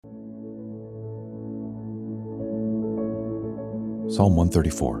Psalm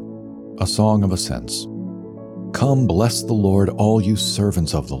 134, a song of ascents. Come, bless the Lord, all you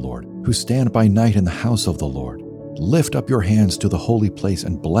servants of the Lord, who stand by night in the house of the Lord. Lift up your hands to the holy place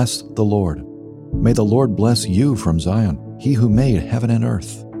and bless the Lord. May the Lord bless you from Zion, he who made heaven and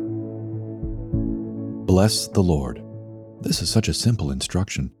earth. Bless the Lord. This is such a simple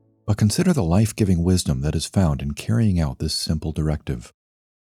instruction, but consider the life-giving wisdom that is found in carrying out this simple directive.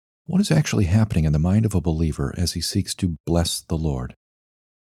 What is actually happening in the mind of a believer as he seeks to bless the Lord?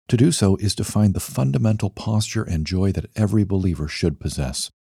 To do so is to find the fundamental posture and joy that every believer should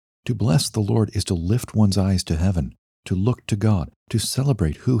possess. To bless the Lord is to lift one's eyes to heaven, to look to God, to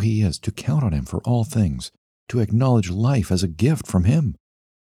celebrate who He is, to count on Him for all things, to acknowledge life as a gift from Him.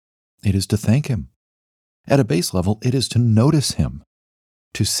 It is to thank Him. At a base level, it is to notice Him,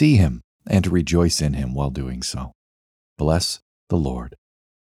 to see Him, and to rejoice in Him while doing so. Bless the Lord.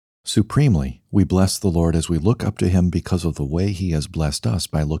 Supremely, we bless the Lord as we look up to Him because of the way He has blessed us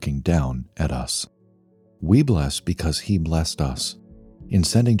by looking down at us. We bless because He blessed us. In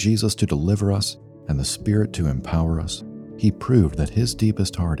sending Jesus to deliver us and the Spirit to empower us, He proved that His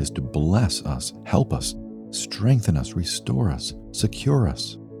deepest heart is to bless us, help us, strengthen us, restore us, secure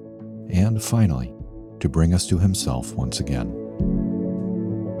us, and finally, to bring us to Himself once again.